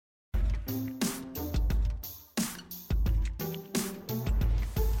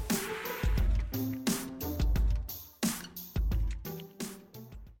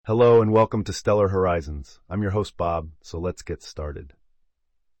Hello and welcome to Stellar Horizons. I'm your host Bob, so let's get started.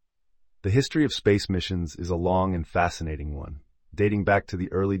 The history of space missions is a long and fascinating one, dating back to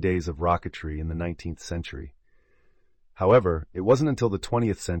the early days of rocketry in the 19th century. However, it wasn't until the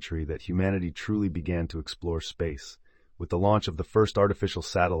 20th century that humanity truly began to explore space, with the launch of the first artificial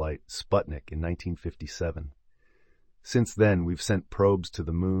satellite, Sputnik, in 1957. Since then, we've sent probes to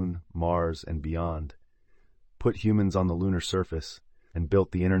the Moon, Mars, and beyond, put humans on the lunar surface, and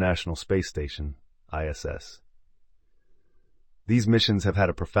built the International Space Station, ISS. These missions have had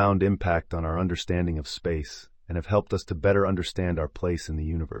a profound impact on our understanding of space and have helped us to better understand our place in the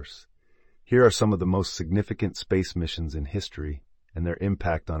universe. Here are some of the most significant space missions in history and their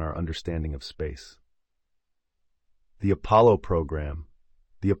impact on our understanding of space. The Apollo program.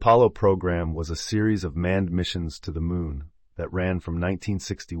 The Apollo program was a series of manned missions to the Moon that ran from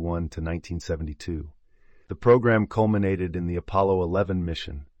 1961 to 1972. The program culminated in the Apollo 11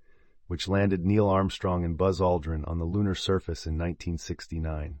 mission, which landed Neil Armstrong and Buzz Aldrin on the lunar surface in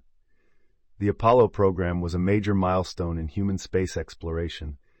 1969. The Apollo program was a major milestone in human space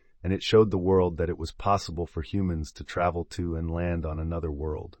exploration, and it showed the world that it was possible for humans to travel to and land on another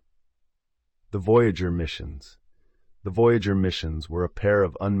world. The Voyager missions. The Voyager missions were a pair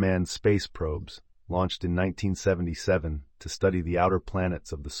of unmanned space probes launched in 1977 to study the outer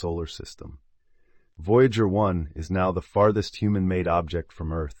planets of the solar system. Voyager 1 is now the farthest human-made object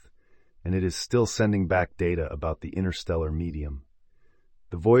from Earth, and it is still sending back data about the interstellar medium.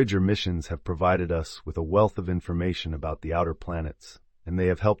 The Voyager missions have provided us with a wealth of information about the outer planets, and they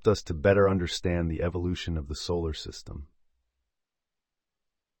have helped us to better understand the evolution of the solar system.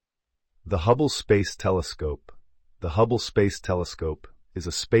 The Hubble Space Telescope. The Hubble Space Telescope is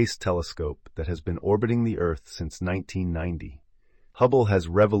a space telescope that has been orbiting the Earth since 1990. Hubble has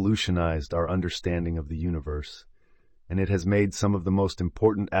revolutionized our understanding of the universe, and it has made some of the most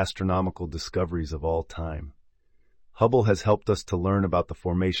important astronomical discoveries of all time. Hubble has helped us to learn about the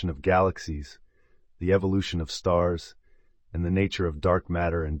formation of galaxies, the evolution of stars, and the nature of dark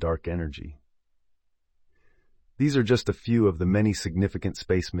matter and dark energy. These are just a few of the many significant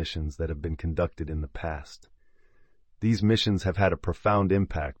space missions that have been conducted in the past. These missions have had a profound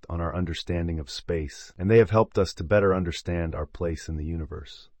impact on our understanding of space, and they have helped us to better understand our place in the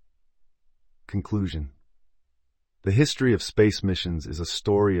universe. Conclusion. The history of space missions is a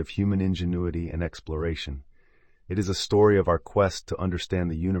story of human ingenuity and exploration. It is a story of our quest to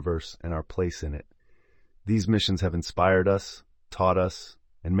understand the universe and our place in it. These missions have inspired us, taught us,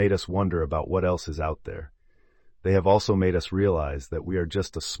 and made us wonder about what else is out there. They have also made us realize that we are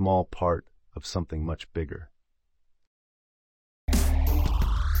just a small part of something much bigger.